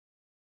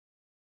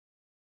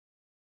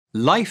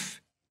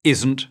Life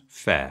isn't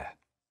fair.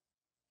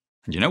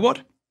 And you know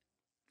what?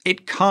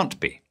 It can't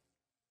be.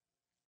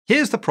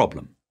 Here's the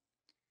problem.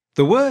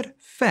 The word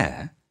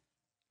fair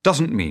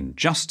doesn't mean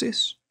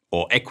justice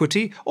or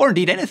equity or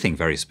indeed anything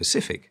very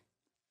specific.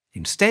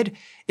 Instead,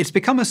 it's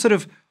become a sort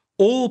of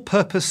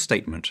all-purpose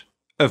statement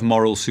of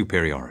moral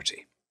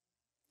superiority.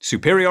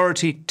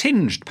 Superiority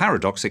tinged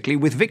paradoxically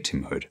with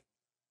victimhood.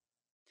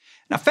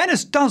 Now,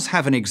 fairness does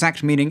have an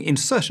exact meaning in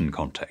certain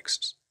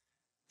contexts.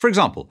 For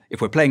example,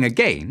 if we're playing a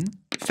game,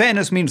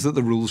 fairness means that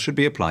the rules should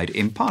be applied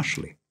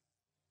impartially.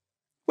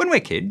 When we're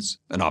kids,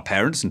 and our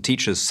parents and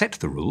teachers set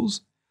the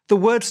rules, the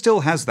word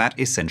still has that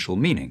essential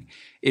meaning.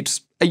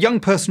 It's a young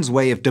person's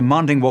way of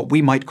demanding what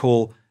we might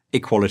call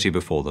equality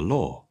before the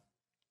law.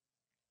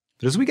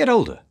 But as we get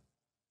older,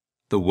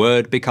 the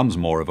word becomes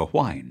more of a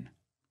whine.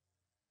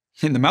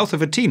 In the mouth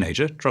of a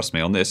teenager, trust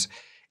me on this,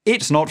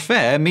 it's not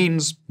fair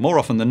means, more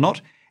often than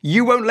not,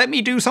 you won't let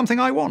me do something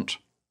I want.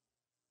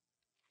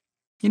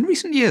 In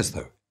recent years,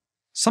 though,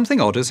 something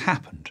odd has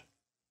happened.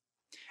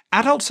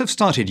 Adults have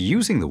started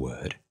using the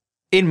word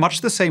in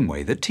much the same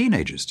way that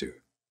teenagers do.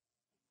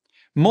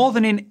 More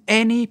than in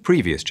any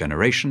previous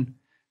generation,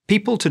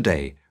 people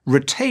today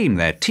retain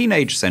their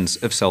teenage sense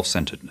of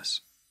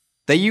self-centeredness.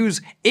 They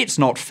use "it's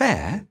not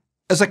fair"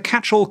 as a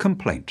catch-all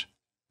complaint,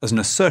 as an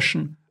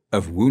assertion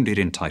of wounded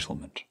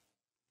entitlement.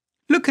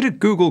 Look at a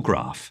Google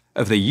graph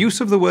of the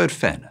use of the word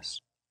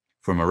fairness.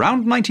 From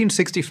around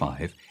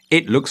 1965,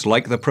 it looks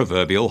like the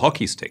proverbial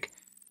hockey stick,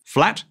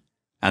 flat,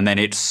 and then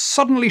it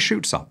suddenly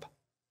shoots up.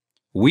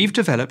 We've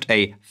developed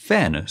a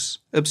fairness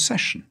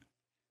obsession.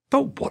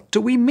 But what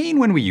do we mean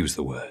when we use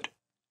the word?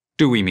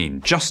 Do we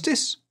mean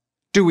justice?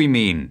 Do we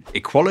mean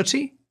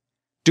equality?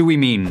 Do we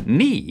mean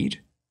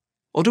need?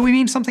 Or do we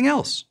mean something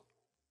else?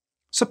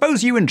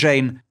 Suppose you and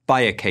Jane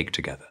buy a cake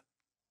together.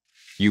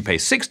 You pay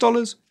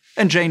 $6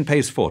 and Jane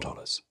pays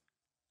 $4.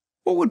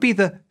 What would be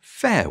the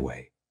fair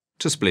way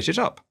to split it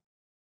up?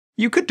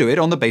 You could do it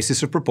on the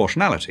basis of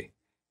proportionality.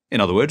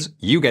 In other words,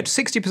 you get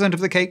 60% of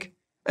the cake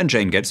and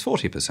Jane gets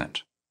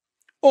 40%.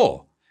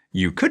 Or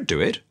you could do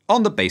it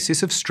on the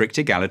basis of strict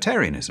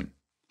egalitarianism,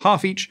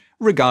 half each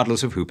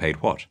regardless of who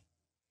paid what.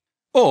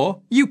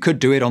 Or you could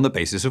do it on the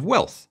basis of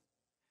wealth.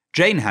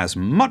 Jane has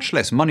much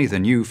less money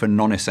than you for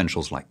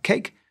non-essentials like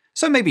cake,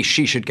 so maybe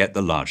she should get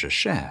the larger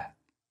share.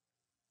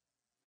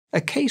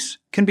 A case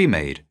can be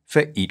made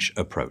for each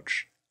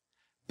approach.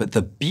 But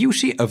the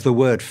beauty of the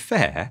word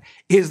fair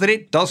is that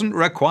it doesn't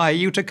require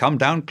you to come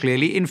down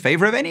clearly in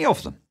favor of any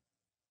of them.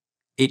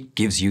 It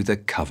gives you the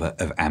cover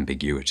of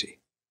ambiguity.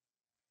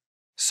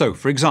 So,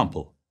 for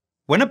example,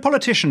 when a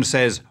politician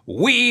says,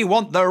 "We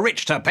want the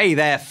rich to pay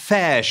their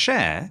fair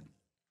share,"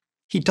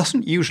 he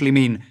doesn't usually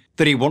mean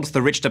that he wants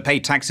the rich to pay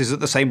taxes at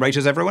the same rate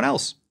as everyone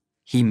else.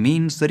 He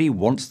means that he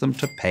wants them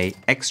to pay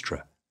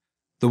extra.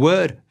 The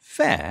word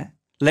fair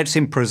lets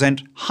him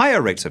present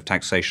higher rates of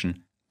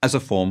taxation as a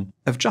form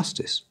of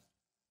justice.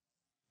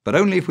 But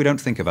only if we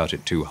don't think about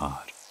it too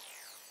hard.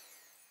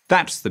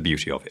 That's the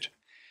beauty of it.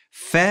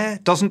 Fair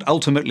doesn't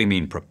ultimately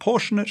mean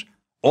proportionate,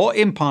 or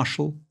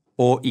impartial,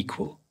 or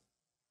equal.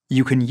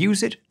 You can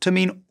use it to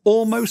mean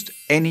almost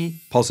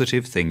any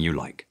positive thing you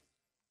like.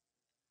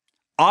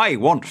 "I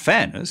want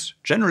fairness"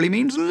 generally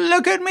means,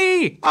 "Look at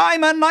me,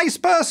 I'm a nice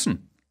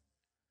person."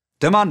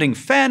 Demanding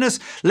fairness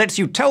lets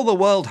you tell the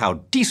world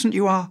how decent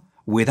you are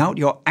without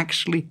your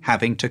actually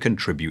having to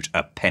contribute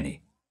a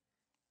penny.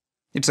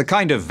 It's a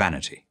kind of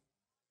vanity.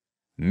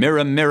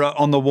 Mirror, mirror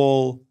on the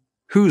wall,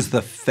 who's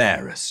the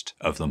fairest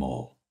of them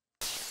all?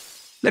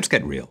 Let's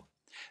get real.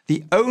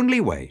 The only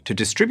way to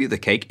distribute the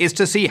cake is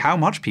to see how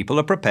much people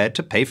are prepared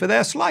to pay for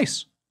their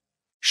slice.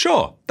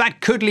 Sure,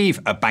 that could leave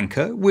a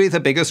banker with a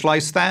bigger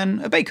slice than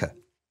a baker.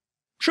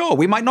 Sure,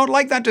 we might not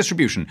like that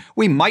distribution.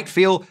 We might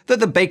feel that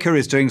the baker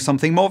is doing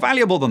something more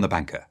valuable than the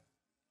banker.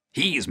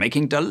 He's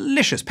making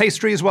delicious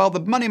pastries while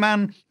the money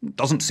man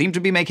doesn't seem to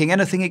be making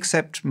anything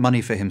except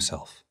money for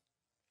himself.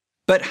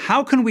 But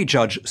how can we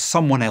judge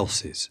someone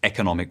else's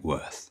economic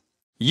worth?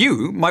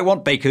 You might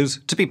want bakers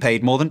to be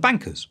paid more than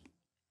bankers.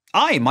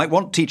 I might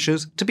want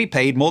teachers to be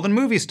paid more than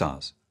movie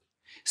stars.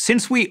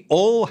 Since we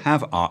all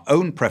have our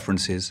own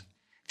preferences,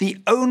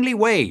 the only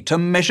way to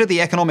measure the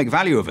economic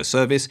value of a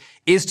service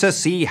is to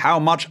see how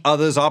much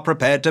others are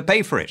prepared to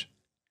pay for it.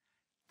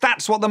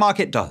 That's what the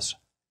market does.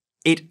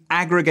 It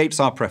aggregates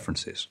our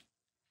preferences.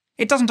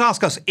 It doesn't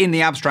ask us in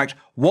the abstract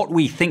what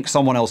we think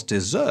someone else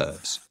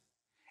deserves.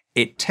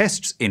 It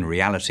tests in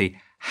reality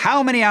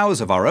how many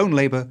hours of our own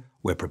labor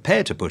we're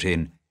prepared to put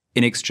in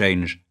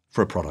exchange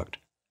for a product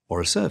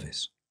or a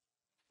service.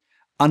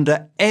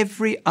 Under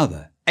every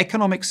other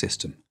economic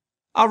system,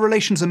 our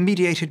relations are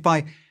mediated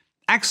by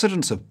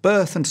accidents of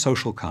birth and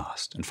social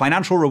caste, and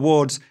financial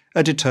rewards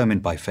are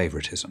determined by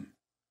favoritism.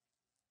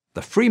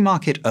 The free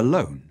market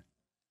alone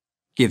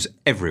gives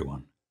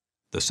everyone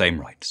the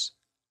same rights.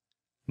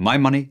 My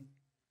money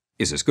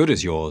is as good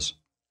as yours.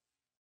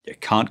 You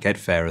can't get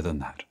fairer than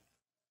that.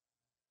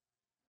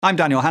 I'm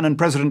Daniel Hannan,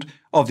 President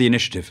of the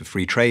Initiative for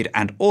Free Trade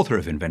and author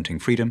of Inventing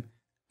Freedom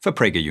for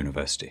Prager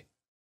University.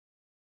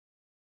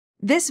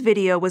 This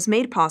video was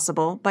made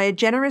possible by a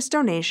generous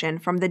donation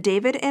from the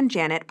David and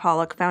Janet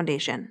Pollock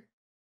Foundation.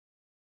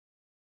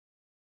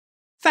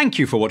 Thank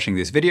you for watching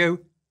this video.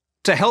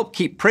 To help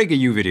keep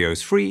PragerU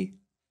videos free,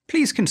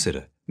 please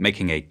consider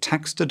making a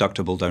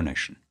tax-deductible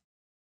donation.